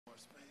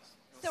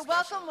So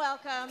welcome,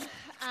 welcome.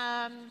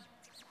 I've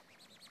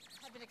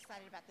been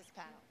excited about this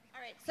panel.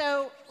 All right,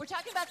 so we're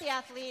talking about the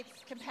athlete's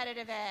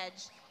competitive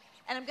edge,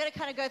 and I'm going to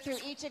kind of go through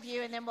each of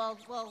you, and then we'll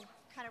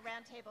kind of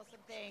roundtable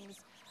some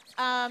things.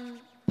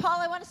 Paul,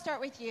 I want to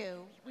start with you.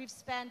 We've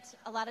spent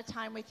a lot of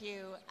time with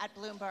you at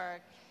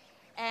Bloomberg,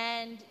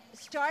 and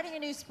starting a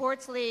new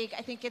sports league,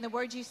 I think in the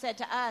words you said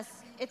to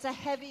us, it's a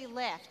heavy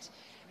lift.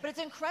 But it's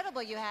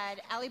incredible. You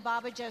had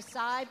Alibaba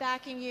Josai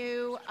backing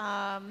you.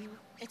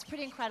 It's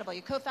pretty incredible.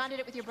 You co-founded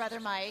it with your brother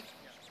Mike.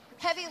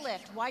 Heavy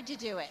lift. Why'd you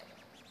do it?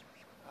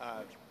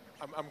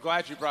 I'm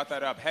glad you brought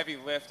that up. Heavy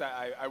lift.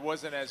 I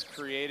wasn't as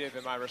creative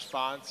in my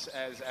response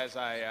as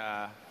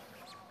I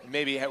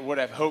maybe would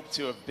have hoped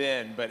to have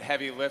been. But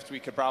heavy lift we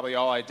could probably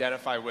all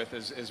identify with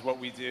is what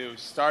we do,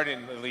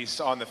 starting at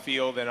least on the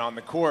field and on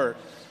the court,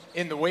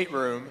 in the weight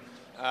room.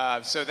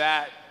 So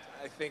that,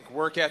 I think,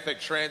 work ethic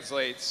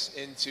translates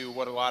into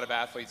what a lot of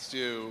athletes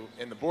do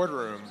in the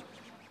boardroom.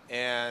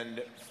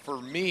 And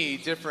for me,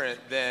 different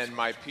than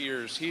my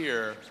peers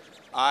here,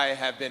 I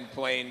have been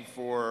playing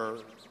for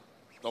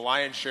the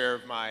lion's share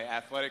of my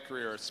athletic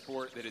career, a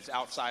sport that is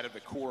outside of the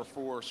core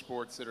four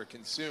sports that are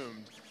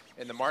consumed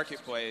in the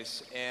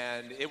marketplace.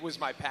 And it was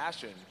my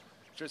passion,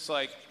 just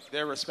like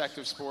their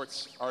respective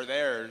sports are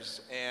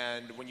theirs.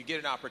 And when you get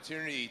an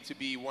opportunity to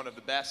be one of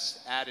the best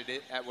at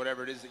it, at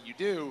whatever it is that you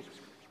do,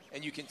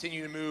 and you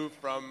continue to move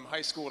from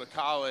high school to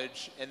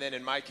college, and then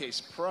in my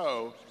case,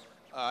 pro,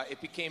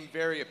 it became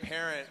very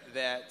apparent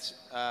that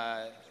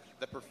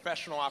the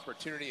professional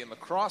opportunity in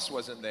lacrosse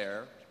wasn't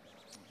there,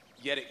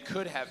 yet it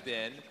could have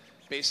been,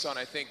 based on,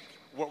 I think,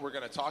 what we're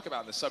going to talk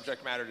about in the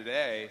subject matter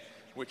today,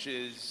 which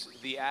is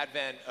the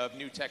advent of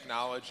new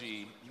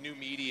technology, new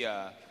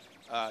media,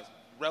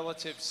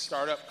 relative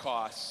startup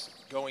costs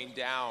going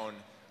down,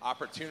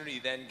 opportunity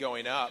then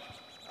going up,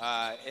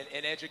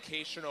 an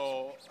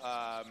educational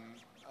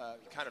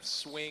kind of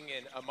swing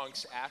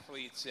amongst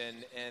athletes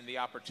and the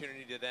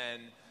opportunity to then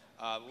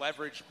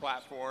leverage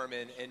platform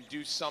and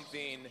do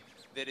something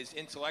that is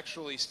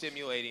intellectually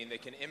stimulating,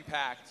 that can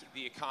impact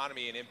the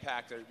economy and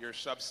impact your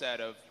subset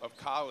of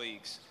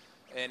colleagues.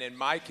 And in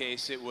my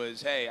case, it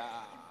was, hey,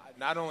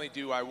 not only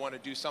do I want to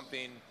do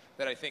something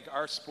that I think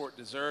our sport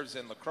deserves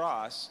in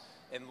lacrosse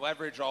and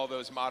leverage all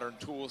those modern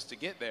tools to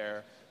get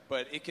there,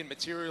 but it can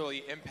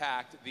materially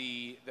impact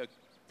the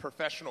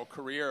professional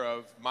career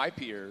of my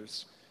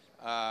peers.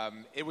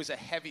 It was a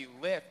heavy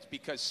lift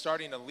because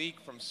starting a league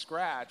from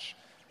scratch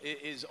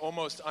is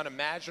almost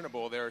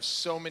unimaginable. There are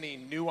so many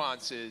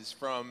nuances,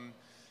 from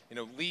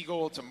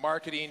legal to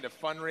marketing to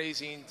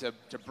fundraising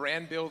to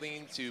brand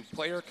building to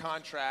player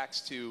contracts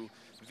to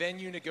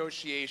venue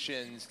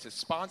negotiations to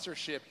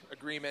sponsorship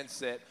agreements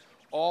that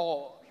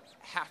all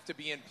have to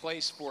be in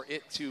place for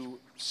it to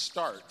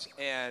start.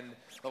 And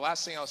the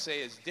last thing I'll say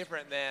is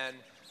different than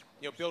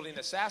building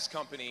a SaaS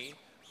company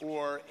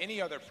or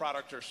any other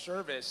product or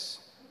service.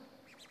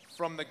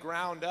 From the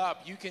ground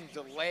up, you can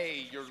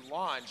delay your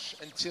launch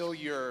until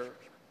you're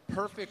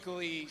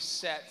perfectly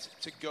set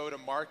to go to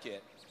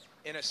market.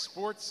 In a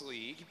sports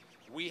league,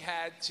 we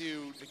had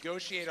to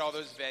negotiate all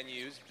those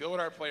venues, build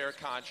our player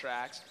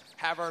contracts,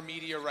 have our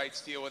media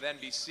rights deal with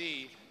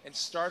NBC, and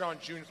start on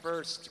June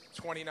 1st,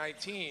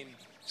 2019.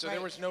 So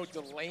There was no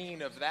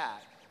delaying of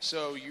that.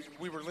 So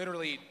we were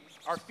literally,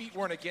 our feet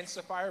weren't against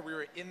the fire, we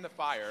were in the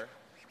fire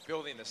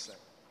building this thing.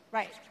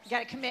 Right, you got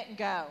to commit and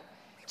go.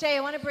 Jay,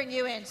 I want to bring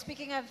you in.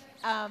 Speaking of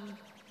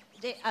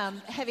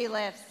heavy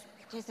lifts,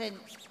 Jason,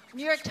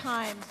 New York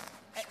Times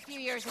a few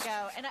years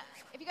ago, and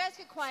if you guys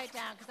could quiet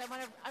down, because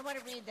I want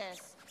to read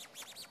this.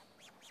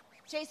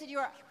 Jason, you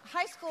are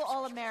high school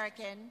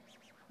All-American,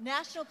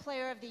 National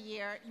Player of the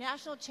Year,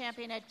 National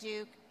Champion at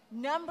Duke,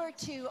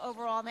 #2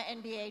 overall in the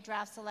NBA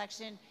draft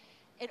selection.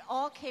 It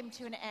all came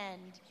to an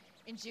end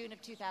in June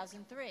of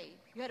 2003.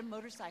 You had a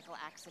motorcycle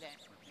accident.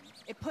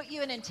 It put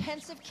you in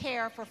intensive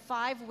care for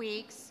 5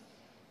 weeks.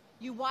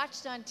 You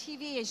watched on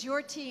TV as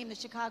your team, the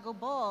Chicago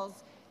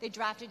Bulls, they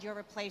drafted your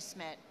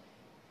replacement.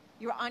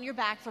 You were on your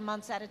back for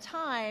months at a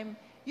time.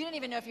 You didn't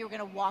even know if you were going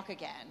to walk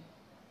again.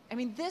 I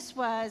mean, this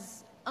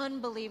was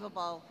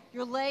unbelievable.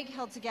 Your leg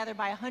held together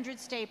by 100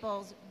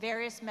 staples,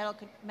 various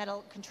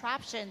metal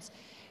contraptions.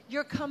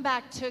 Your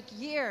comeback took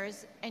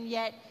years, and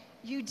yet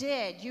you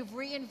did. You've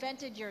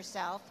reinvented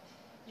yourself.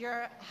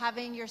 You're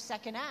having your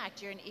second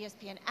act. You're an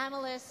ESPN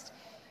analyst.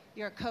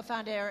 You're a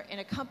co-founder in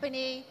a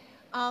company.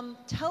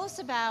 Tell us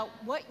about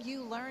what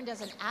you learned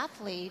as an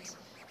athlete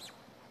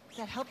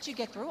that helped you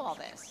get through all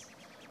this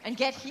and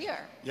get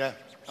here. Yeah.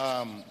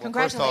 Well,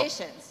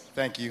 congratulations. First off,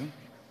 thank you.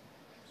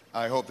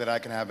 I hope that I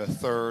can have a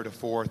third, a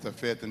fourth, a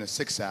fifth, and a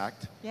sixth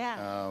act.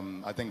 Yeah.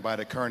 I think by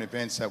the current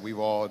events that we've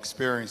all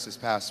experienced this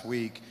past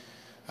week,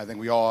 I think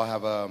we all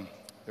have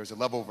there's a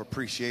level of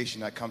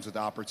appreciation that comes with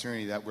the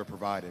opportunity that we're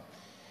provided.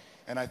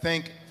 And I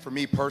think for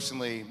me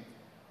personally,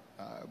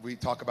 we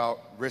talk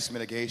about risk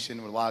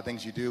mitigation with a lot of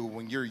things you do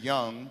when you're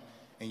young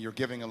and you're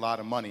giving a lot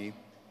of money.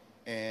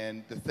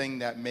 And the thing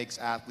that makes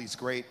athletes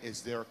great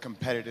is their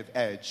competitive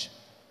edge.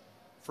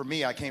 for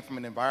me, I came from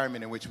an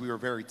environment in which we were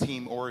very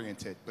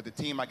team-oriented, but the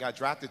team I got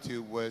drafted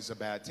to was a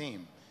bad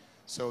team.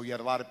 So you had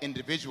a lot of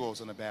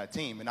individuals on a bad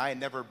team, and I had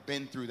never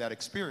been through that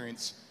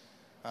experience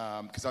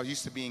because I was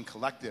used to being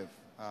collective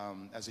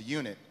as a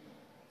unit.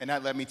 And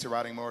that led me to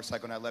riding a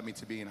motorcycle, and that led me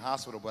to being in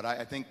hospital. But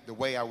I think the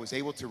way I was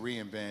able to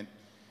reinvent,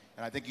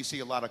 and I think you see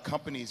a lot of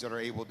companies that are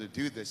able to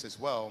do this as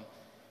well,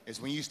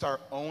 is when you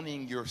start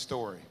owning your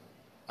story.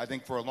 I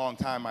think for a long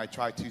time I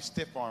tried to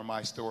stiff-arm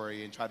my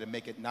story and try to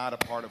make it not a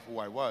part of who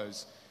I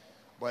was.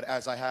 But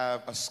as I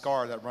have a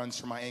scar that runs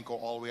from my ankle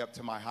all the way up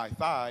to my high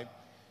thigh,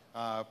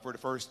 for the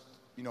first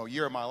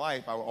year of my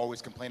life, I would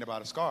always complain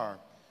about a scar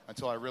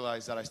until I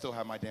realized that I still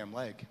have my damn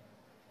leg.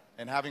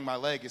 And having my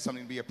leg is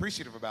something to be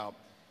appreciative about.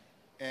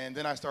 And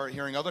then I started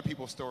hearing other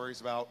people's stories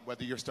about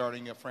whether you're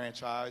starting a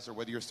franchise or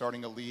whether you're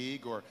starting a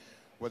league or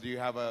whether you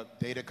have a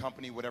data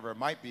company, whatever it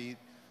might be,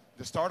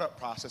 the startup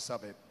process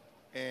of it.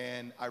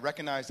 And I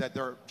recognize that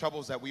there are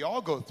troubles that we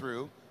all go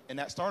through in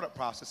that startup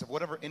process of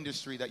whatever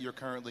industry that you're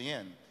currently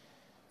in.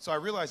 So I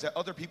realized that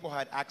other people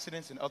had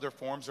accidents in other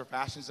forms or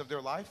fashions of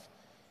their life.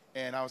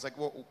 And I was like,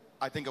 well,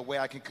 I think a way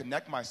I can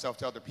connect myself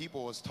to other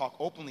people is talk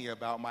openly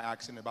about my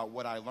accident, about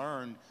what I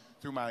learned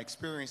through my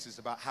experiences,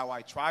 about how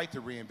I tried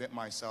to reinvent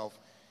myself.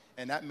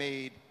 And that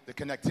made the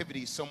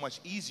connectivity so much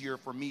easier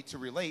for me to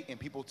relate and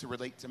people to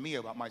relate to me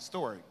about my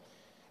story.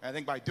 And I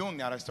think by doing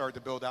that, I started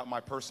to build out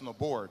my personal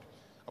board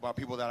about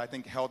people that I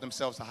think held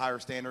themselves to higher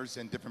standards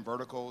in different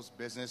verticals,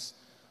 business,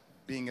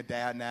 being a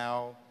dad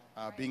now,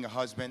 being a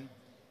husband.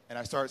 And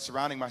I started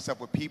surrounding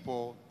myself with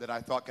people that I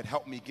thought could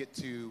help me get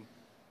to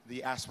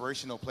the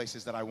aspirational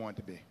places that I wanted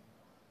to be.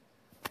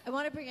 I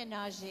want to bring in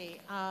Najee.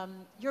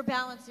 You're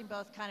balancing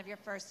both kind of your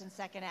first and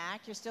second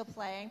act. You're still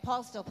playing.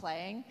 Paul's still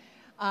playing.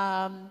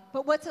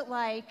 But what's it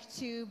like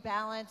to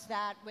balance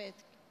that with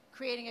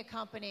creating a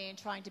company and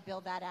trying to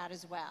build that out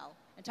as well?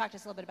 And talk to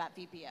us a little bit about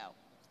VEEPIO.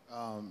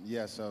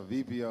 So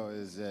VEEPIO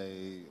is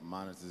a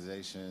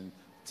monetization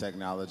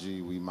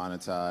technology. We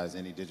monetize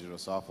any digital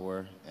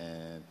software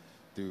and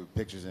through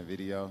pictures and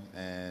video.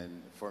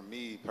 And for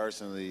me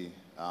personally,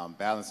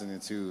 balancing the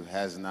two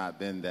has not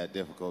been that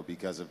difficult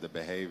because of the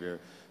behavior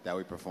that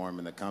we perform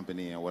in the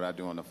company and what I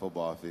do on the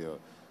football field.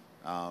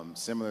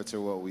 Similar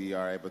to what we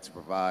are able to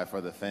provide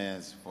for the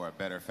fans for a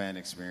better fan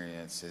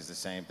experience is the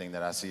same thing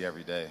that I see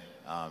every day.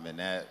 And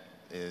that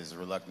is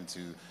reluctant to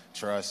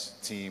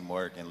trust,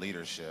 teamwork, and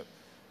leadership.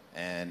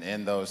 And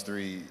in those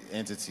three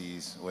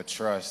entities with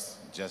trust,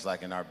 just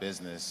like in our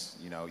business,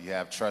 you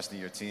have trust in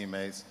your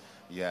teammates,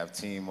 you have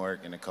teamwork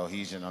and the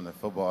cohesion on the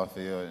football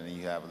field, and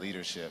you have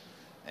leadership.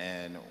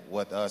 And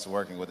with us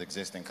working with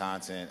existing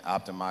content,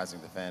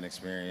 optimizing the fan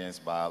experience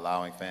by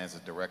allowing fans to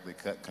directly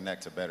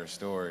connect to better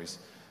stories,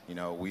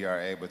 we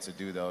are able to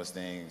do those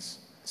things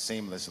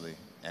seamlessly.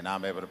 And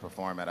I'm able to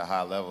perform at a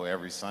high level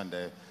every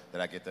Sunday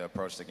that I get to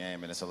approach the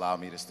game, and it's allowed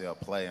me to still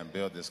play and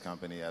build this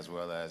company as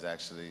well as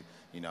actually,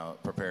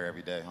 prepare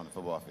every day on the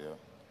football field.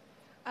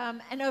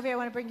 And Ovie, I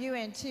want to bring you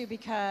in too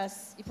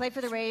because you played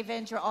for the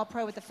Ravens, you're all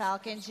pro with the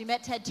Falcons. You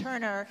met Ted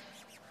Turner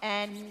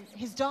and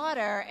his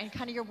daughter, and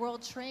kind of your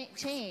world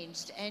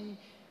changed, and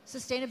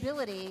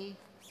sustainability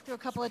through a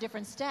couple of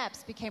different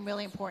steps became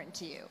really important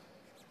to you.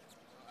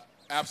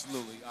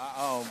 Absolutely.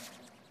 I'm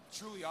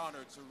truly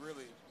honored to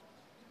really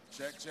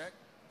check.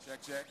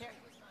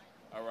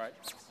 All right.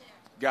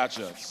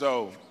 Gotcha.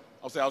 So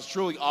I'll say I was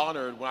truly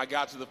honored when I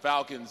got to the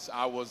Falcons.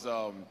 I was,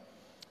 I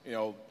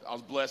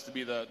was blessed to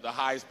be the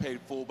highest paid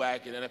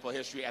fullback in NFL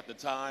history at the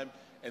time,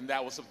 and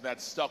that was something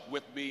that stuck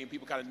with me, and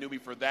people kind of knew me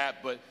for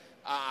that, but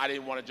I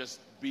didn't want to just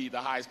be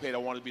the highest paid. I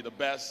wanted to be the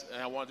best,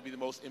 and I wanted to be the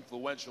most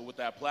influential with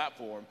that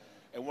platform.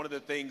 And one of the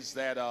things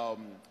that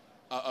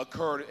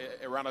occurred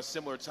around a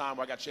similar time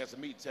where I got a chance to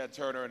meet Ted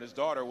Turner and his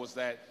daughter was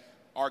that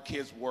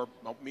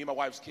me and my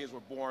wife's kids were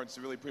born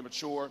severely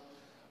premature.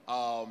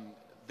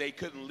 They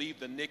couldn't leave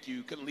the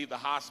NICU, couldn't leave the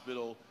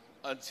hospital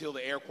until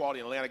the air quality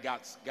in Atlanta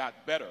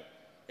got better.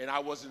 And I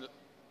wasn't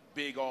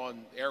big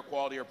on air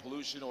quality or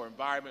pollution or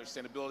environment or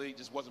sustainability. It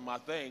just wasn't my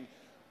thing.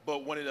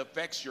 But when it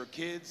affects your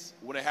kids,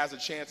 when it has a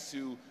chance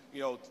to,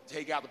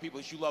 take out the people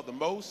that you love the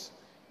most,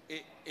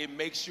 it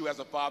makes you as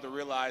a father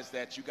realize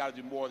that you got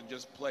to do more than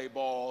just play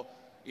ball,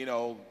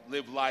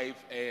 live life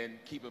and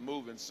keep it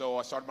moving. So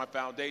I started my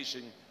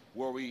foundation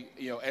where we,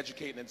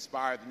 educate and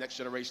inspire the next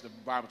generation of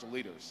environmental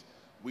leaders.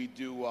 We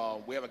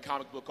have a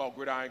comic book called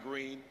Gridiron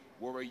Green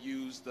where we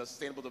use the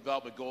Sustainable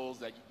Development Goals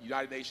that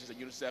United Nations and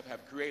UNICEF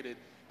have created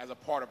as a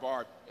part of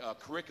our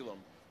curriculum.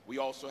 We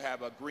also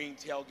have a Green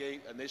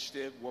Tailgate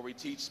initiative where we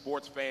teach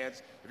sports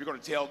fans, if you're going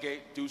to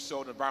tailgate, do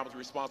so in an environmentally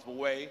responsible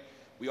way.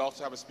 We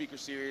also have a speaker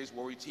series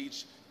where we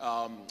teach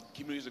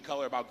communities of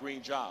color about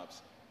green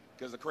jobs.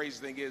 Because the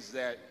crazy thing is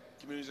that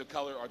communities of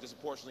color are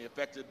disproportionately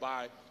affected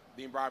by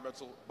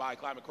by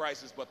climate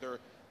crisis, but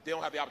they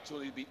don't have the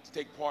opportunity to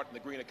take part in the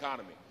green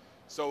economy.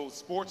 So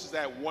sports is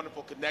that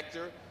wonderful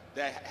connector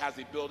that has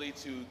the ability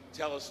to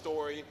tell a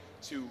story,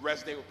 to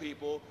resonate with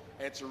people,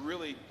 and to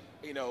really,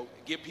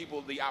 give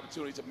people the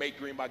opportunity to make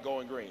green by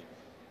going green.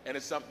 And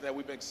it's something that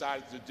we've been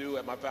excited to do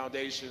at my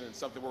foundation and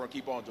something we're going to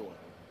keep on doing.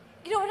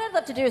 You know, what I'd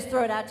love to do is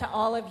throw it out to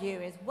all of you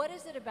is what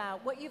is it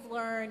about what you've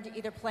learned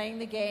either playing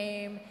the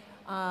game,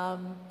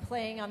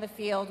 playing on the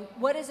field,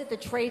 what is it, the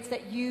traits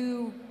that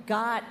you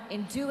got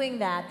in doing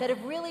that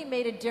have really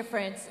made a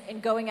difference in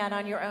going out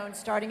on your own,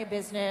 starting a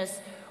business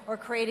or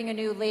creating a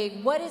new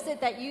league? What is it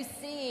that you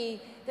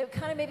see that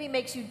kind of maybe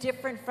makes you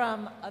different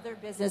from other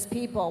business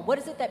people? What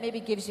is it that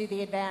maybe gives you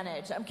the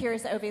advantage? I'm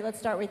curious, Ovie, let's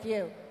start with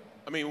you.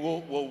 I mean,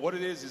 well, what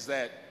it is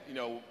that, you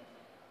know,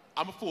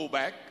 I'm a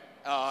fullback.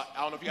 I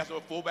don't know if you guys know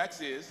what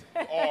fullbacks is,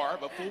 but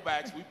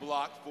fullbacks, we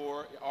block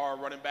for our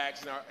running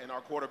backs and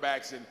our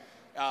quarterbacks. And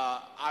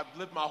I've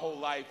lived my whole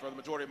life, or the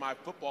majority of my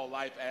football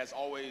life, as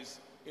always,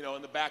 you know,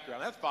 in the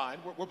background. That's fine.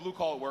 We're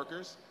blue-collar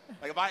workers.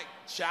 Like, if I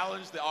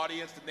challenge the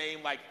audience to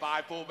name, like,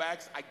 5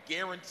 fullbacks, I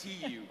guarantee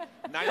you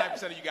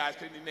 99% of you guys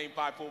couldn't even name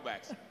 5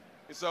 fullbacks.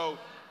 And so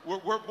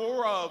we're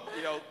more of,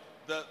 you know,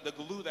 the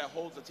glue that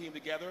holds the team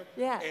together.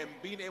 Yeah. And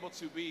being able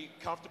to be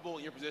comfortable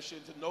in your position,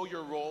 to know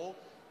your role,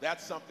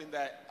 that's something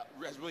that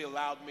has really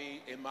allowed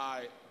me in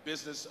my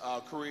business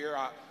career.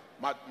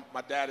 My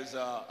dad is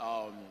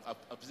a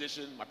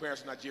physician. My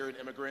parents are Nigerian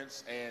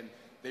immigrants, and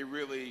they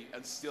really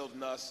instilled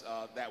in us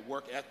that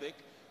work ethic.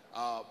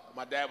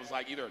 My dad was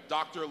like either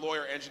doctor,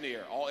 lawyer,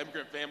 engineer. All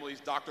immigrant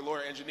families, doctor,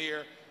 lawyer,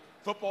 engineer.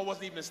 Football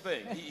wasn't even his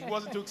thing. He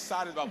wasn't too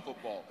excited about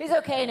football. He's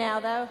okay now,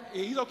 though.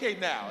 He's okay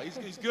now.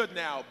 He's good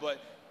now, but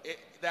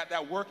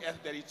that work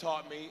ethic that he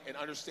taught me and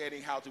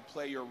understanding how to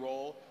play your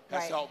role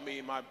has helped me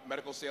in my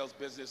medical sales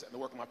business and the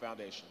work of my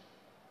foundation.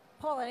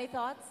 Paul, any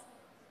thoughts?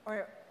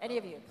 Or any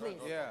of you, please.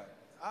 Yeah.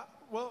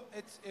 Well,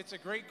 it's a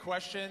great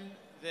question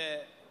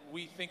that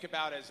we think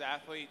about as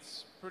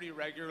athletes pretty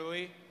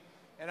regularly.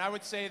 And I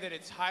would say that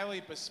it's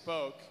highly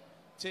bespoke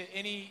to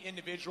any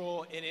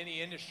individual in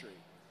any industry.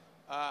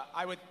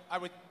 I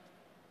would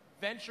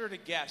venture to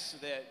guess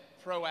that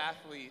pro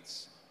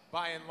athletes,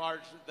 by and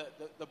large,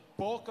 the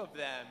bulk of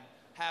them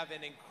have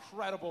an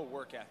incredible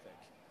work ethic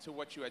to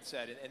what you had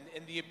said,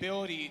 and the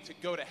ability to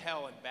go to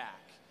hell and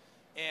back.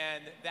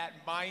 And that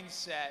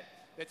mindset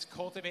that's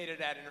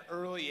cultivated at an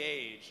early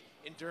age,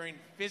 enduring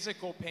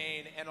physical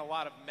pain and a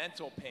lot of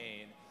mental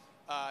pain,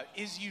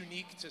 is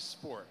unique to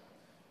sport.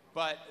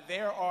 But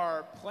there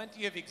are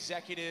plenty of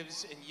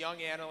executives and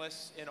young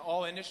analysts in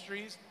all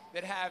industries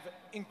that have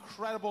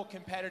incredible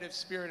competitive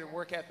spirit and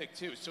work ethic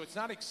too. So it's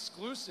not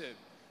exclusive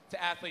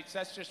to athletes,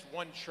 that's just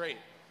one trait.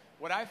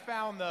 What I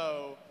found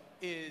though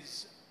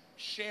is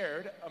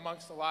shared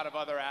amongst a lot of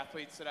other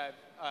athletes that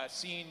I've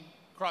seen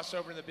cross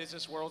over in the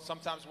business world,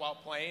 sometimes while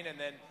playing, and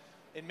then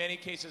in many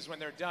cases when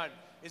they're done,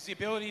 is the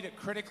ability to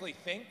critically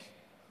think.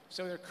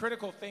 So they're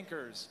critical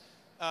thinkers.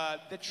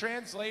 The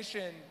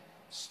translation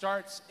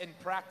starts in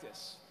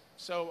practice.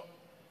 So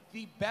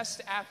the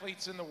best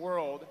athletes in the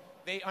world,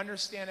 they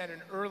understand at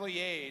an early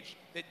age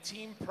that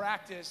team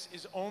practice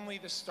is only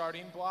the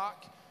starting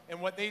block.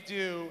 And what they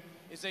do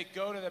is they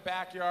go to the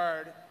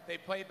backyard, they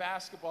play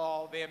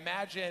basketball, they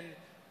imagine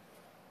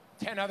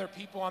 10 other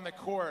people on the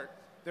court.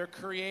 They're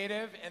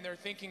creative and they're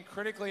thinking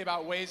critically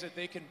about ways that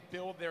they can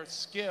build their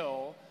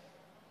skill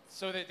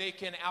so that they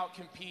can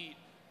outcompete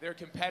their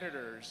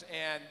competitors.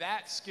 And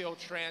that skill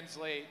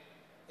translated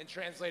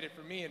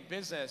for me in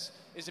business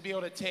is to be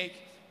able to take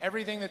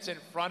everything that's in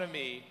front of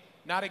me,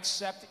 not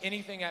accept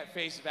anything at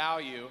face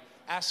value,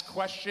 ask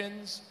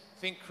questions,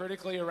 think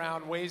critically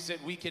around ways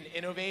that we can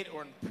innovate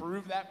or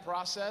improve that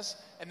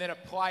process, and then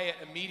apply it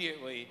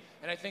immediately.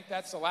 And I think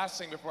that's the last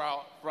thing before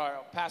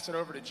I'll pass it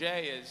over to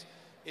Jay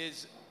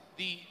is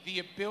the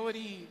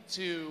ability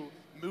to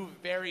move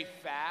very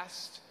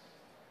fast,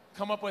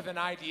 come up with an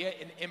idea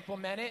and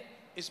implement it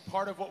is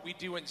part of what we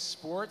do in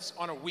sports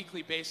on a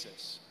weekly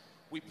basis.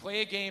 We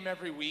play a game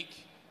every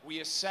week, we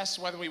assess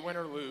whether we win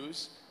or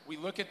lose, we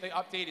look at the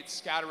updated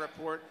scatter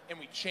report, and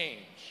we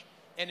change.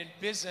 And in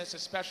business,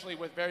 especially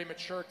with very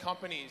mature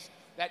companies,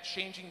 that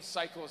changing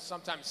cycle is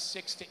sometimes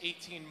 6 to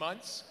 18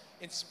 months.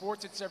 In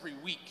sports, it's every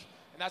week.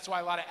 And that's why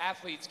a lot of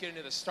athletes get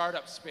into the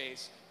startup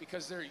space,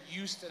 because they're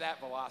used to that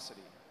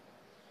velocity.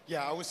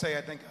 Yeah, I would say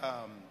I think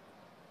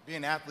being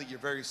an athlete, you're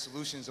very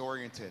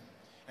solutions-oriented.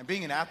 And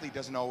being an athlete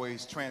doesn't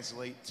always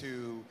translate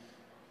to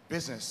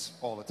business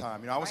all the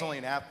time. You know, I was only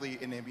an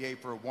athlete in the NBA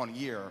for 1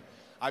 year.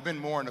 I've been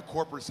more on the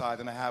corporate side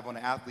than I have on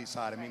the athlete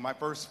side. I mean, my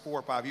first 4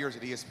 or 5 years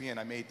at ESPN,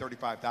 I made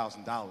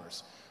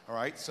 $35,000, all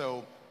right?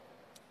 So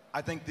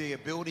I think the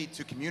ability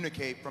to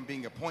communicate from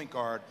being a point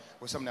guard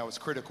was something that was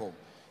critical,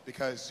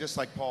 because just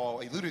like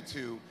Paul alluded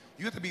to,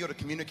 you have to be able to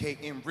communicate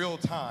in real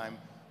time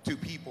to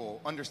people,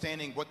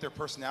 understanding what their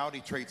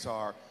personality traits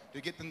are,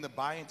 to get them to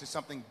buy into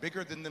something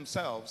bigger than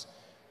themselves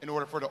in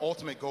order for the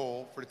ultimate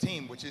goal for the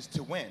team, which is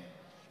to win.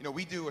 You know,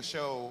 we do a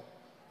show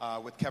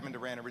with Kevin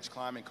Durant and Rich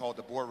Kleiman called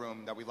The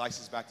Boardroom that we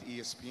licensed back to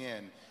ESPN.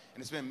 And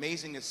it's been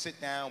amazing to sit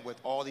down with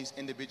all these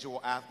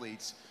individual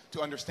athletes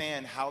to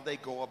understand how they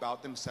go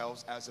about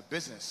themselves as a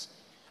business.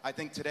 I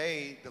think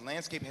today the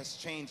landscape has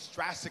changed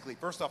drastically.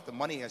 First off, the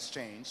money has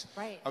changed.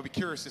 Right. I'll be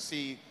curious to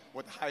see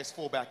what the highest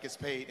fullback gets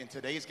paid in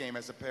today's game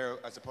as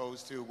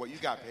opposed to what you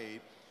got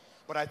paid.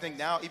 But I think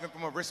now, even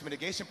from a risk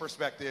mitigation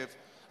perspective,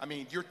 I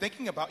mean, you're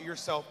thinking about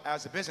yourself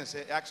as a business.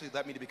 It actually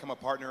led me to become a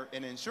partner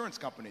in an insurance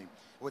company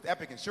with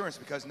Epic Insurance,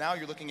 because now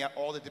you're looking at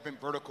all the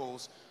different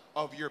verticals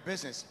of your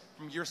business,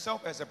 from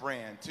yourself as a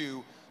brand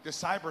to the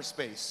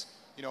cyberspace.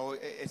 You know,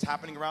 it's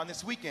happening around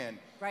this weekend.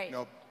 Right. You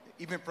know,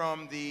 even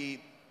from the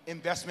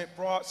investment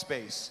fraud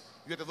space,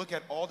 you have to look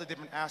at all the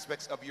different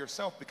aspects of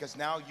yourself, because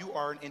now you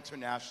are an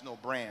international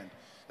brand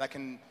that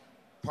can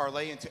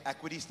parlay into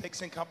equity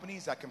stakes in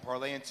companies, that can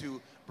parlay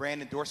into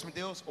brand endorsement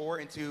deals, or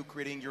into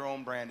creating your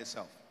own brand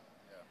itself.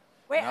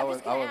 Wait, I'm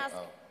just going to ask.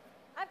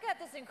 I've got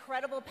this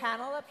incredible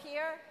panel up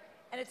here,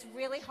 and it's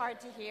really hard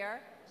to hear.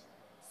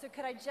 So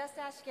could I just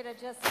ask you to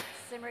just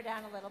simmer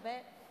down a little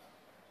bit?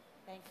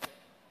 Thank you.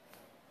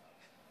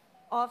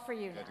 All for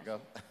you, Good to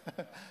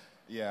go.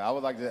 Yeah, I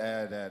would like to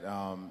add that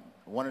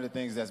one of the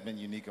things that's been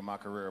unique in my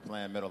career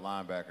playing middle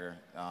linebacker,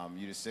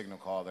 you're the signal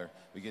caller.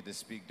 We get to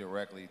speak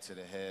directly to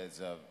the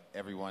heads of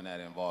everyone that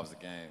involves the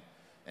game.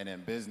 And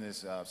in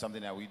business,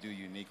 something that we do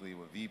uniquely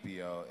with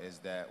VEEPIO is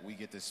that we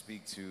get to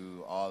speak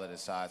to all of the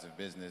sides of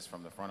business,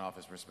 from the front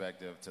office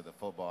perspective to the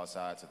football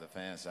side to the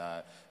fan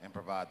side, and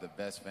provide the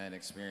best fan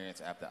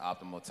experience at the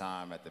optimal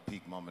time at the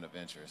peak moment of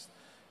interest.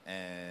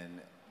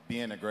 And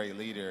being a great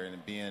leader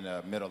and being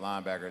a middle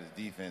linebacker,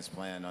 the defense,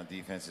 playing on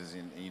defenses,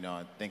 and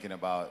and thinking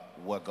about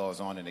what goes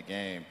on in the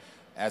game.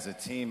 As a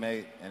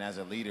teammate and as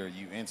a leader,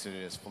 you enter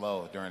this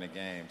flow during a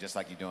game, just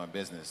like you do in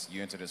business.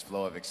 You enter this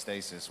flow of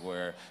ecstasis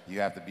where you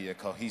have to be a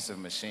cohesive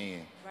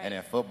machine. Right. And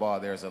in football,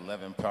 there's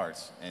 11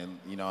 parts. And,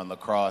 in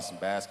lacrosse and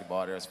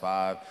basketball, there's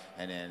 5.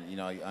 And then,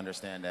 you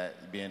understand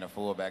that being a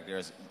fullback,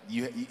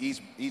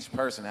 each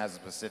person has a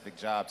specific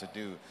job to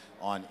do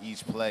on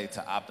each play to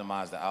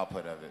optimize the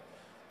output of it.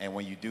 And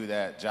when you do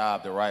that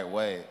job the right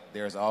way,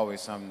 there's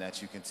always something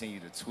that you continue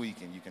to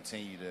tweak and you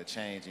continue to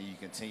change and you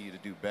continue to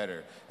do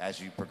better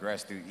as you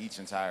progress through each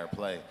entire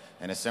play.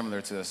 And it's similar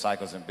to the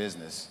cycles in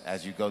business.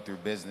 As you go through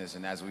business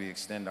and as we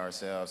extend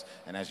ourselves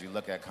and as you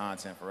look at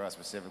content for us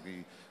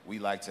specifically, we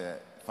like to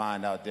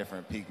find out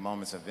different peak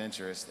moments of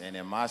interest. And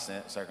in my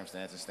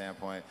circumstances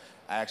standpoint,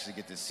 I actually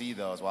get to see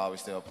those while we're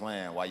still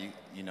playing. While you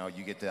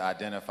get to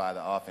identify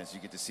the offense, you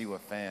get to see what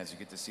fans, you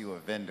get to see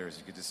what vendors,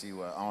 you get to see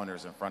what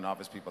owners and front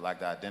office people like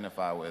to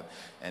identify with,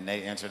 and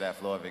they enter that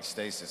flow of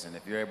ecstasis. And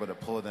if you're able to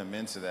pull them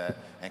into that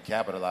and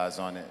capitalize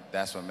on it,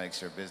 that's what makes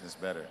your business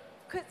better.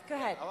 Go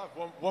ahead. I'll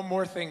have one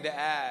more thing to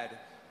add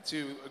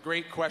to a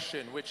great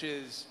question, which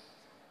is,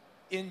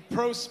 in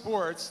pro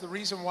sports, the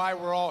reason why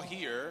we're all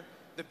here,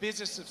 the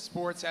business of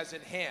sports has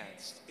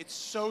enhanced. It's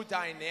so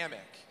dynamic,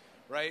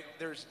 right?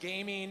 There's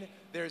gaming,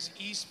 there's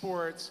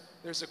esports,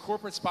 there's a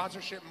corporate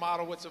sponsorship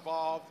model that's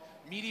evolved,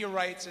 media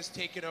rights has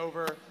taken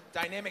over,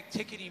 dynamic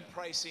ticketing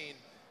pricing,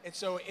 and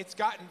so it's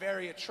gotten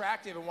very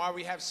attractive, and why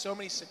we have so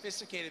many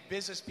sophisticated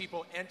business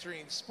people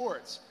entering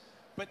sports.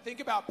 But think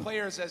about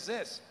players as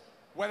this: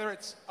 whether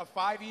it's a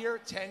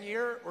 5-year,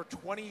 10-year, or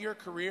 20-year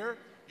career,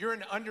 you're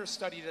an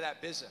understudy to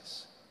that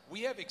business.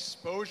 We have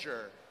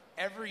exposure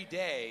every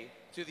day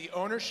to the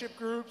ownership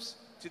groups,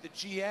 to the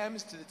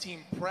GMs, to the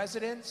team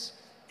presidents,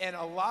 and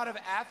a lot of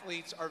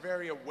athletes are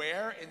very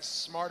aware and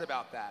smart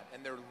about that,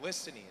 and they're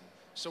listening.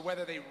 So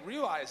whether they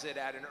realize it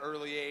at an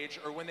early age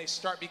or when they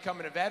start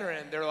becoming a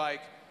veteran, they're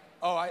like,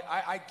 oh,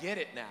 I get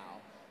it now.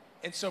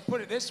 And so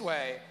put it this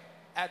way,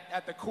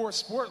 at the core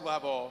sport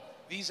level,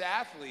 these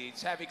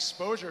athletes have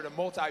exposure to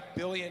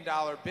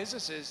multi-billion-dollar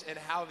businesses and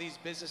how these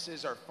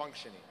businesses are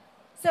functioning.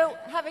 So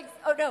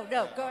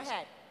go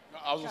ahead.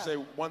 I was going to say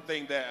one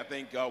thing that I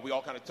think we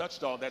all kind of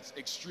touched on that's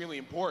extremely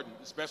important,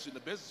 especially in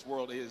the business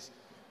world, is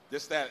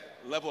just that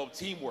level of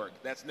teamwork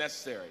that's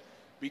necessary.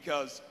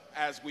 Because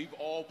as we've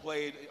all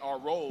played our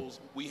roles,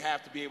 we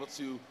have to be able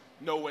to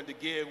know when to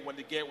give, when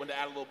to get, when to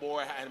add a little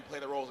more, and play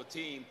the role as a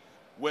team.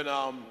 When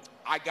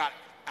I got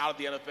out of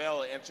the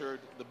NFL and entered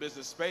the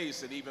business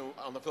space, and even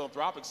on the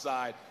philanthropic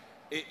side,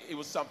 it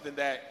was something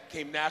that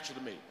came natural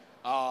to me.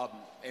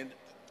 And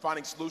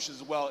finding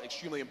solutions as well,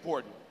 extremely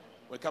important.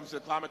 When it comes to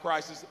the climate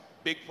crisis,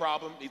 big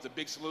problem, needs a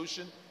big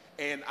solution.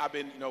 And I've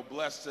been,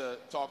 blessed to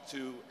talk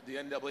to the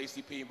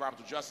NAACP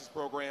Environmental Justice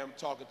Program,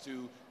 talking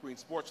to Green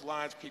Sports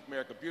Alliance, Keep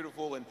America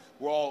Beautiful, and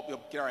we're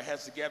all get our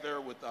heads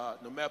together with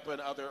NOMEPA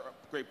and other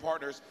great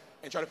partners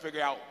and try to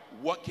figure out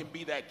what can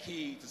be that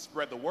key to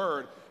spread the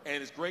word.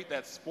 And it's great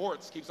that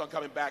sports keeps on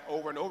coming back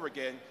over and over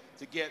again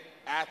to get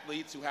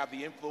athletes who have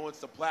the influence,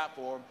 the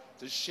platform,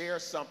 to share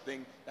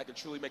something that can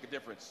truly make a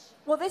difference.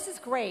 Well, this is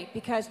great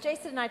because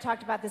Jason and I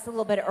talked about this a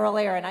little bit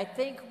earlier, and I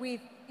think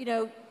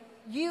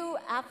you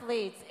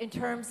athletes, in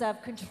terms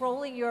of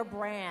controlling your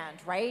brand,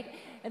 right?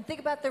 And think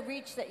about the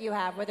reach that you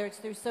have, whether it's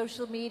through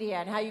social media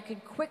and how you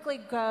can quickly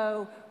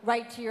go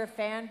right to your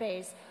fan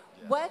base.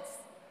 Yes.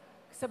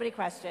 So many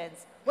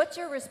questions. What's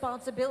your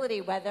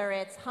responsibility, whether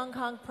it's Hong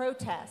Kong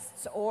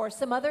protests or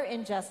some other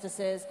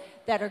injustices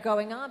that are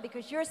going on?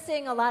 Because you're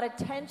seeing a lot of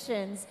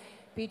tensions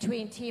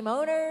between team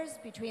owners,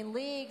 between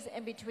leagues,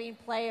 and between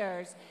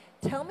players.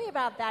 Tell me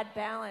about that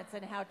balance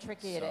and how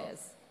tricky it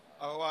is.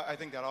 Oh, I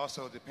think that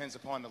also depends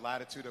upon the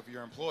latitude of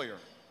your employer.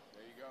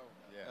 There you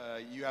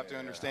go. You have to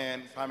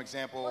understand, prime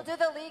example. Well, do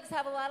the leagues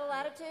have a lot of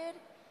latitude?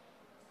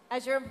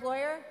 as your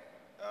employer?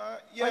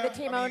 Yeah, or the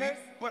team owners?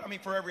 But I mean,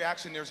 for every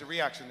action, there's a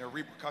reaction. There are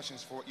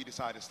repercussions for what you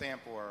decide to stand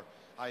for.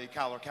 I.e.,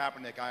 Cal or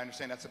Kaepernick, I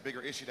understand that's a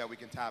bigger issue that we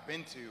can tap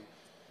into.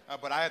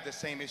 But I have the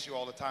same issue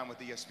all the time with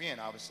ESPN,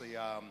 obviously.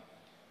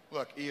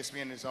 Look,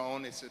 ESPN is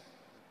owned. Its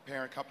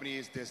parent company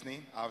is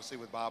Disney, obviously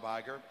with Bob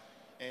Iger.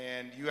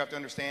 And you have to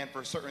understand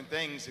for certain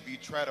things, if you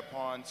tread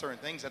upon certain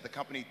things that the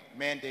company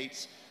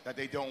mandates that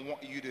they don't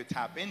want you to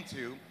tap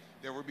into,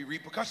 there will be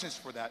repercussions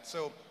for that.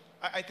 So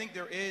I think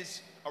there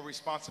is a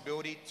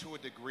responsibility to a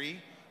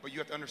degree, but you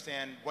have to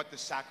understand what the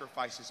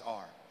sacrifices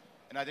are.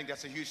 And I think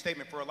that's a huge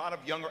statement for a lot of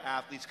younger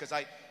athletes because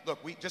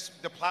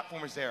the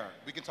platform is there.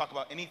 We can talk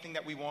about anything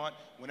that we want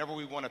whenever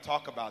we want to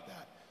talk about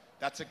that.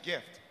 That's a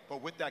gift.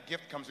 But with that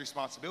gift comes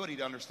responsibility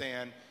to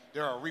understand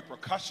there are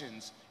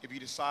repercussions if you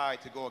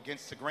decide to go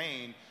against the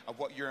grain of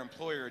what your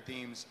employer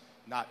deems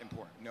not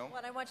important. No?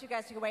 Well, I want you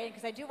guys to weigh in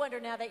because I do wonder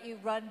now that you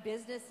run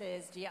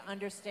businesses, do you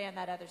understand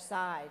that other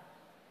side?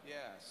 Yeah,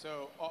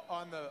 so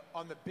on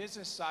the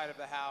business side of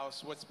the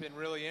house, what's been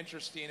really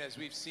interesting as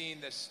we've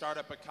seen this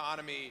startup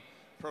economy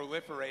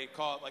proliferate,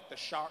 call it like the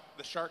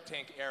Shark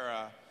Tank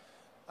era,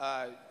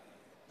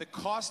 the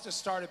cost to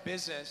start a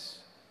business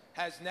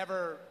has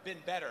never been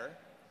better,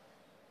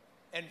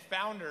 and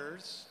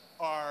founders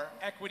are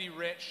equity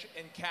rich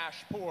and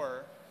cash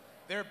poor.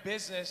 Their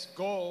business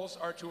goals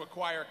are to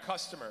acquire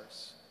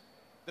customers.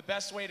 The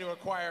best way to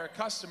acquire a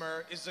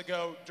customer is to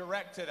go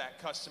direct to that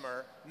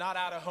customer, not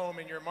out of home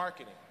in your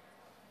marketing.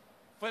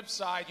 Flip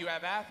side, you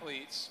have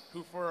athletes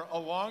who for a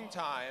long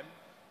time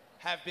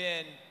have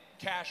been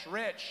cash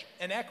rich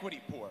and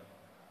equity poor.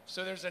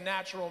 So there's a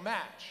natural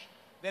match.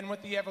 Then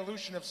with the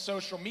evolution of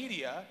social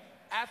media,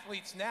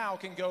 athletes now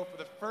can go for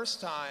the first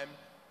time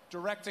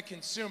direct to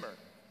consumer.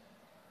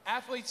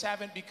 Athletes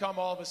haven't become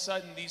all of a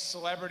sudden these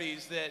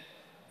celebrities that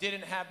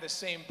didn't have the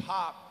same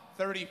pop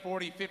 30,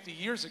 40, 50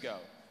 years ago.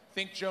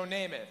 Think Joe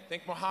Namath,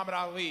 think Muhammad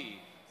Ali,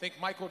 think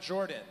Michael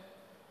Jordan.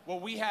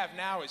 What we have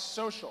now is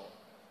social,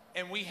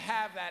 and we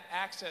have that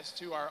access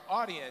to our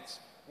audience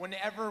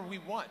whenever we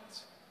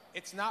want.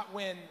 It's not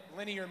when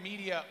linear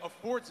media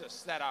affords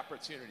us that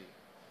opportunity.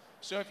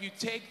 So if you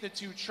take the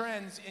two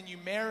trends and you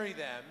marry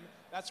them,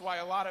 that's why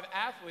a lot of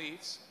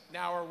athletes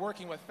now are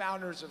working with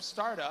founders of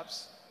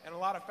startups, and a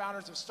lot of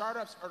founders of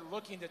startups are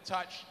looking to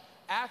touch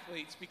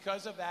athletes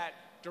because of that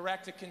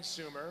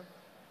direct-to-consumer,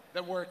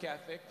 the work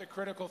ethic, the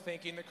critical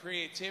thinking, the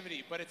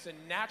creativity, but it's a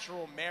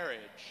natural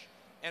marriage.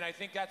 And I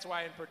think that's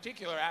why, in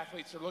particular,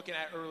 athletes are looking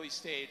at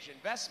early-stage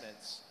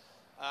investments.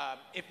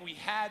 If we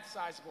had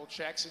sizable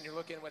checks, and you're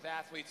looking with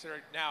athletes that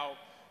are now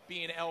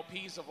being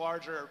LPs of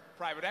larger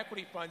private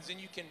equity funds, then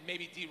you can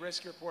maybe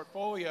de-risk your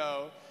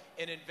portfolio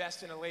and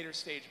invest in a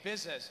later-stage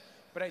business.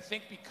 But I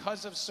think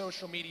because of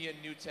social media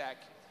and new tech,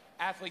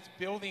 athletes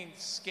building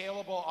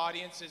scalable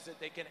audiences that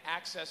they can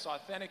access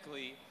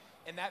authentically,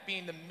 and that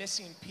being the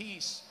missing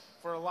piece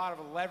for a lot of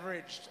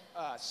leveraged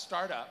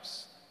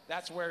startups,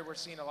 that's where we're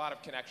seeing a lot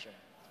of connection.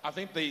 I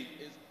think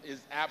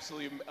is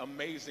absolutely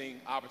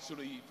amazing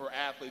opportunity for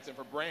athletes and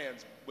for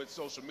brands with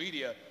social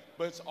media,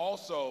 but it's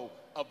also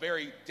a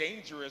very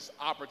dangerous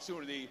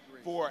opportunity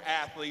for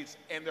athletes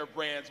and their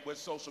brands with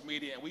social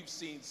media. And we've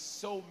seen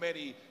so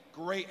many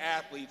great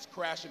athletes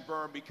crash and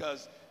burn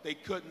because they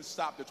couldn't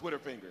stop their Twitter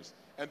fingers,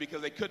 and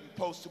because they couldn't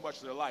post too much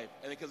of their life,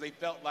 and because they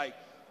felt like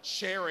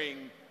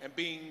sharing and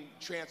being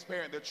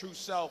transparent, their true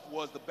self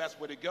was the best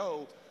way to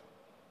go,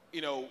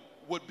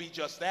 would be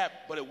just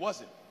that, but it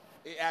wasn't.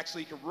 It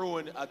actually can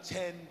ruin a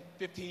 10,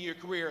 15-year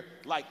career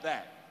like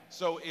that.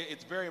 So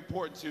it's very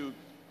important to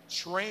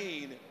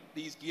train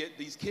these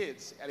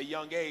kids at a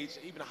young age,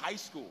 even high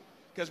school,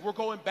 because we're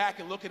going back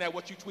and looking at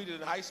what you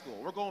tweeted in high school.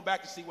 We're going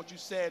back to see what you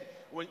said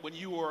when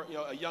you were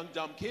a young,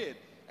 dumb kid.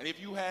 And if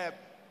you have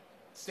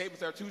statements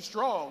that are too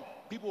strong,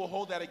 people will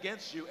hold that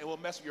against you and will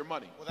mess with your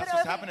money. Well, that's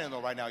what's happening,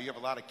 though, right now. You have a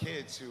lot of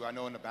kids who I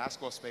know in the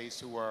basketball space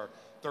who are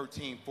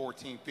 13,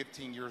 14,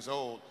 15 years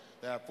old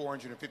that have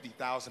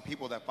 450,000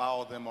 people that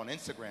follow them on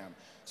Instagram.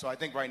 So I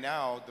think right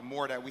now, the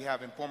more that we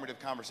have informative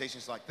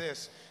conversations like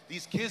this,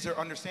 these kids are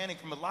understanding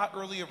from a lot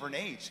earlier of an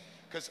age.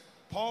 Because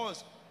Paul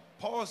is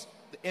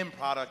the end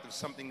product of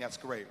something that's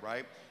great,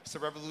 right? It's the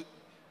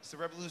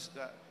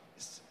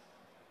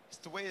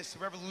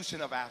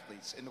revolution of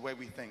athletes in the way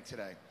we think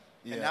today.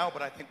 Yeah. And now,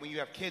 but I think when you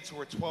have kids who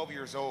are 12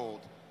 years old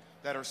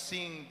that are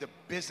seeing the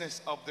business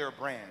of their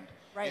brand,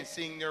 right, and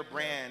seeing their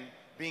brand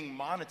being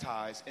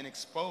monetized and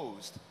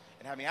exposed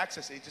and having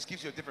access, it just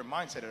gives you a different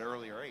mindset at an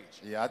earlier age.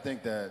 Yeah, I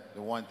think that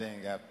the one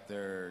thing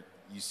after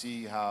you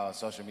see how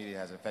social media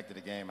has affected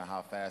the game and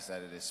how fast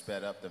that it has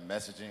sped up the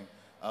messaging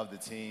of the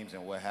teams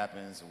and what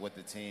happens with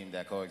the team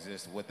that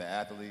coexists with the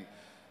athlete.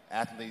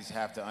 Athletes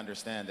have to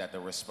understand that the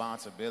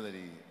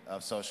responsibility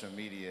of social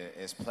media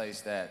is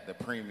placed at the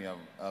premium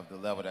of the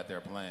level that they're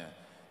playing.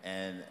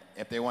 And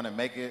if they want to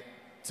make it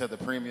to the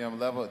premium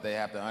level, they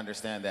have to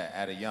understand that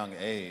at a young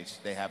age,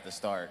 they have to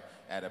start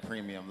at a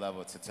premium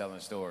level to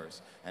telling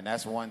stories. And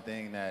that's one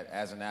thing that,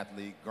 as an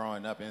athlete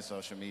growing up in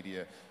social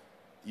media,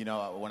 you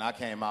know, when I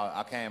came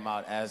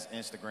out as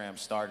Instagram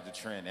started to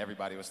trend.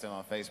 Everybody was still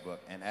on Facebook.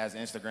 And as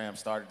Instagram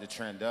started to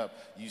trend up,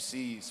 you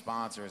see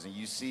sponsors and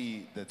you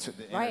see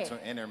the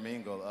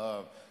intermingle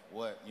of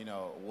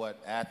what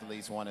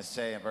athletes want to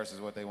say versus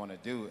what they want to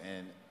do.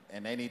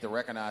 And they need to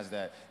recognize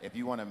that if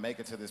you want to make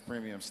it to this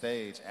premium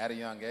stage at a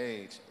young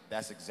age,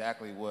 that's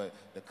exactly what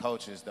the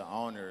coaches, the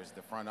owners,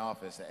 the front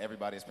office, that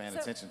everybody is paying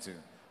attention to.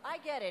 I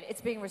get it.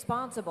 It's being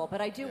responsible. But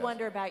I do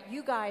wonder about,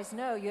 you guys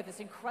know you have this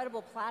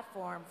incredible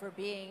platform for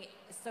being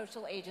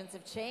social agents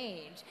of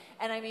change.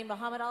 And I mean,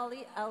 Muhammad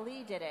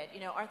Ali did it. You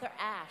know, Arthur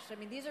Ashe. I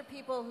mean, these are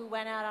people who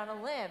went out on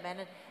a limb.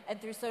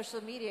 And through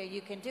social media,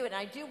 you can do it. And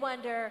I do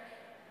wonder,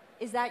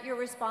 is that your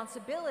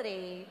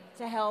responsibility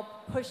to help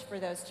push for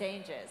those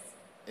changes?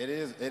 It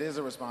is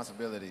a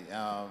responsibility.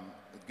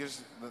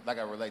 Just like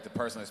I relate to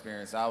personal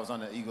experience, I was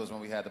on the Eagles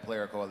when we had the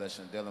player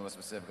coalition, dealing with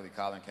specifically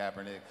Colin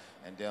Kaepernick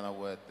and dealing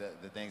with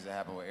the things that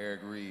happened with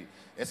Eric Reed.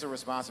 It's a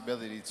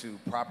responsibility to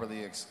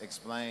properly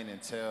explain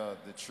and tell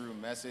the true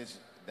message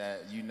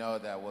that you know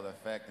that will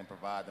affect and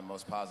provide the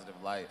most positive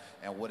light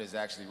and what is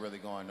actually really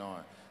going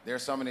on. There are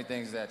so many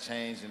things that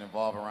change and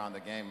evolve around the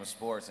game of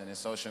sports and in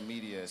social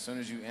media. As soon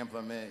as you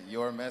implement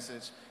your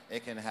message,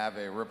 it can have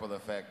a ripple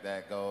effect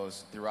that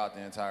goes throughout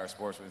the entire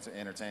sports and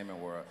entertainment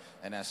world.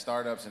 And as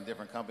startups and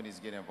different companies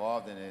get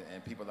involved in it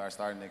and people are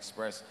starting to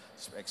express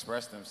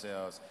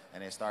themselves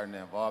and they're starting to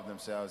involve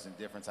themselves in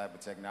different type of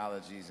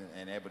technologies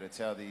and able to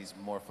tell these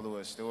more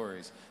fluid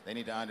stories, they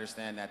need to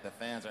understand that the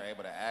fans are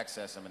able to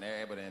access them and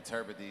they're able to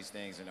interpret these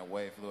things in a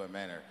way fluid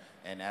manner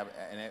and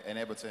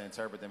able to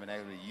interpret them and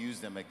able to use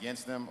them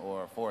against them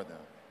or for them.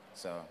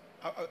 So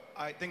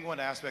I think one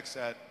of the aspects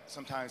that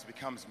sometimes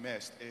becomes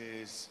missed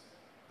is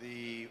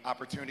the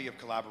opportunity of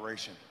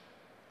collaboration.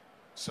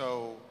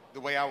 So the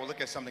way I would look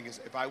at something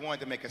is, if I wanted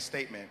to make a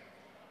statement,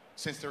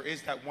 since there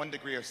is that one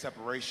degree of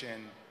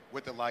separation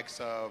with the likes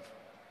of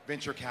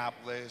venture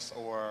capitalists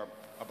or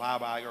a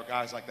Bye-Bye or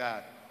guys like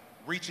that,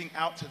 reaching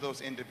out to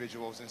those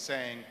individuals and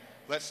saying,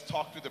 let's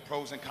talk through the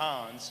pros and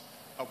cons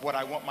of what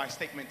I want my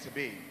statement to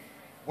be.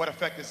 What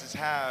effect does this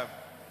have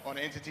on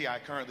the entity I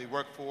currently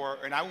work for?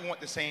 And I would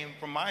want the same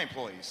from my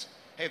employees.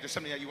 Hey, if there's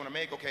something that you want to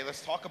make, okay,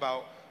 let's talk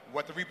about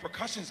what the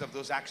repercussions of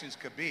those actions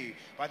could be.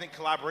 But I think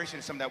collaboration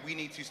is something that we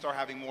need to start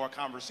having more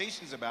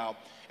conversations about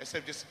instead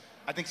of just,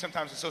 I think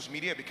sometimes in social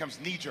media it becomes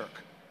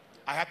knee-jerk.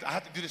 I have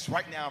to do this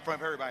right now in front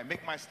of everybody,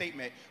 make my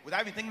statement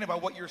without even thinking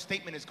about what your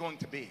statement is going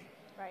to be.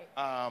 Right.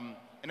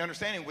 And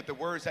understanding with the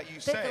words that you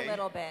Think say. a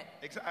little bit.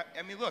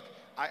 I mean, look,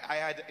 I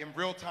had, in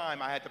real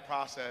time, I had to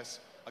process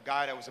a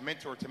guy that was a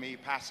mentor to me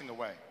passing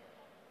away.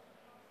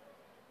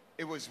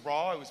 It was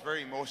raw, it was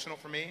very emotional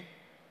for me.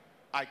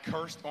 I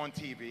cursed on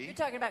TV. You're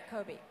talking about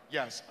Kobe.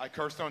 Yes, I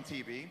cursed on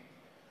TV.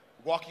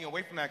 Walking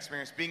away from that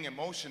experience, being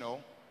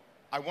emotional,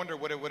 I wonder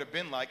what it would have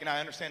been like. And I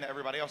understand that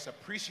everybody else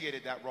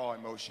appreciated that raw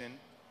emotion.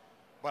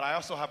 But I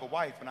also have a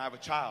wife and I have a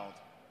child.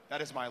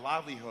 That is my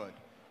livelihood.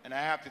 And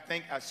I have to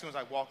think, as soon as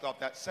I walked off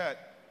that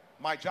set,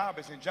 my job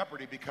is in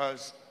jeopardy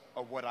because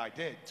of what I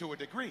did, to a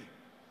degree.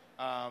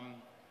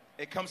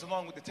 It comes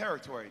along with the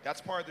territory.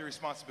 That's part of the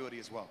responsibility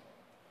as well.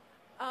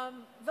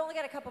 We've only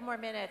got a couple more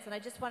minutes, and I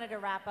just wanted to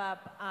wrap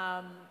up.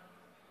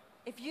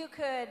 If you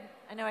could,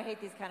 I know I hate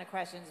these kind of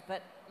questions,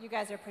 but you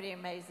guys are a pretty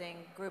amazing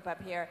group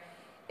up here.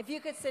 If you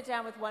could sit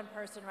down with one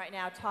person right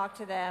now, talk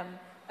to them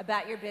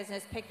about your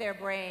business, pick their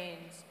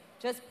brains,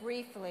 just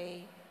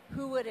briefly,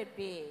 who would it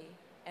be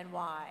and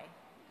why?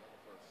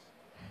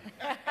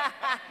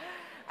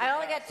 I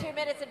only got 2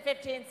 minutes and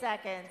 15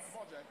 seconds.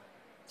 Come on,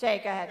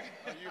 Jay, go ahead.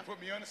 You put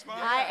me on the spot?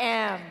 I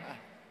am.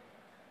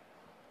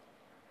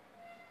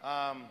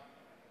 I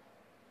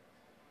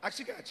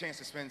actually got a chance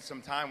to spend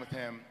some time with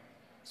him.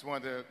 He's one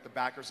of the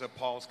backers of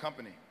Paul's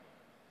company,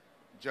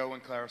 Joe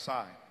and Clara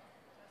Sai.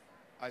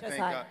 I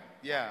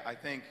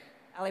think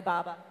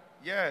Alibaba.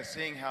 Yeah,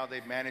 seeing how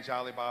they've managed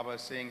Alibaba,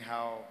 seeing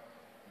how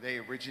they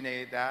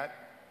originated that,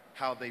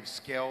 how they've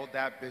scaled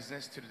that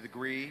business to the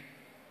degree,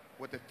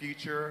 what the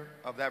future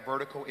of that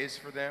vertical is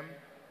for them.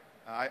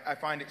 I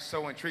find it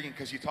so intriguing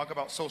because you talk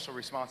about social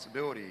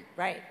responsibility.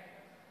 Right.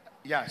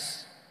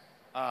 Yes.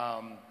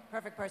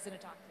 Perfect person to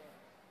talk to.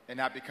 And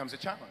that becomes a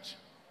challenge.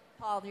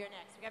 Paul, you're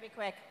next. We gotta be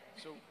quick.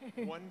 So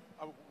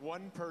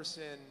one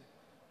person,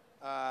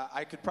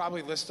 I could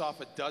probably list off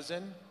a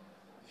dozen.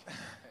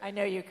 I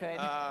know you could.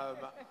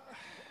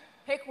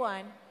 Pick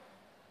one.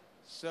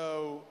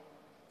 So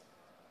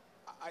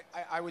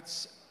I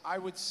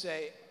would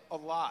say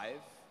alive.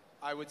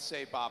 I would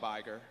say Bob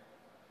Iger.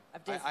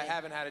 Of Disney. I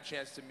haven't had a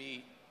chance to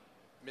meet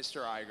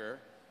Mr. Iger,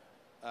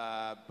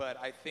 but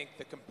I think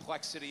the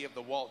complexity of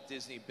the Walt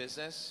Disney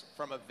business,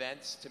 from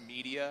events to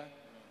media,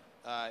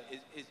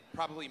 it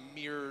probably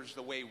mirrors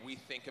the way we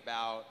think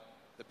about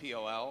the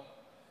PLL.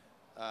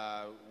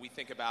 We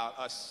think about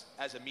us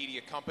as a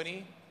media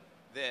company,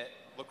 that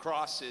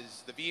Lacrosse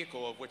is the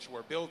vehicle of which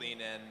we're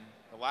building and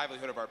the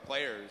livelihood of our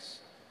players.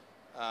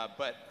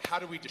 But how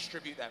do we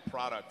distribute that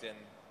product? And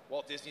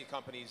Walt Disney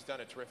Company's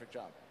done a terrific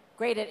job.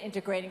 great at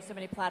integrating so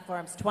many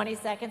platforms. 20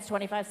 seconds,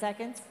 25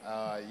 seconds?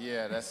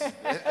 Yeah, that's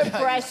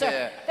Pressure.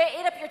 yeah. They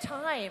ate up your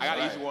time. I got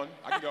an easy one.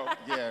 I can go.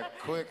 Yeah,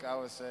 quick, I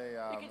would say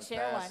You can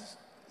share one.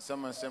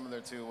 someone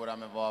similar to what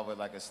I'm involved with,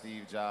 like a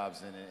Steve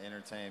Jobs in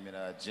entertainment,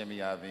 Jimmy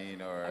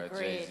Iovine or a Agreed.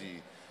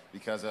 Jay-Z,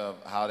 because of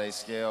how they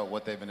scale,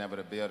 what they've been able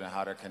to build, and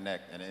how they're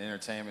connect. And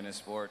entertainment and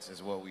sports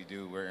is what we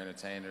do. We're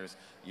entertainers,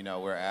 you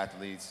know, we're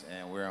athletes,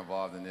 and we're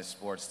involved in this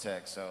sports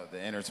tech. So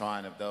the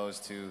intertwine of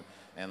those two,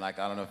 and like,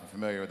 I don't know if you're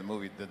familiar with the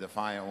movie The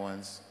Defiant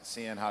Ones,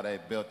 seeing how they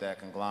built that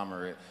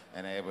conglomerate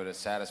and able to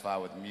satisfy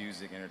with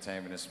music,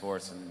 entertainment, and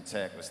sports and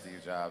tech with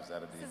Steve Jobs.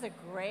 That'd be. This is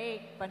a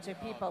great bunch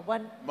of people.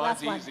 One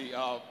Mine's last one. easy.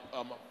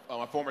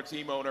 My former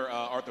team owner,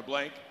 Arthur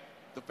Blank,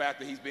 the fact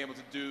that he's been able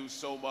to do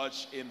so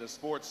much in the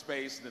sports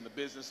space and in the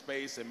business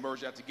space and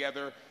merge that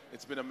together,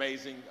 it's been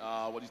amazing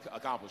what he's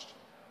accomplished.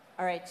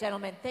 All right,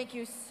 gentlemen, thank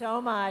you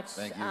so much.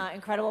 Thank you.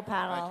 Incredible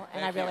panel,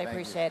 and I really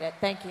appreciate it.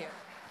 Thank you.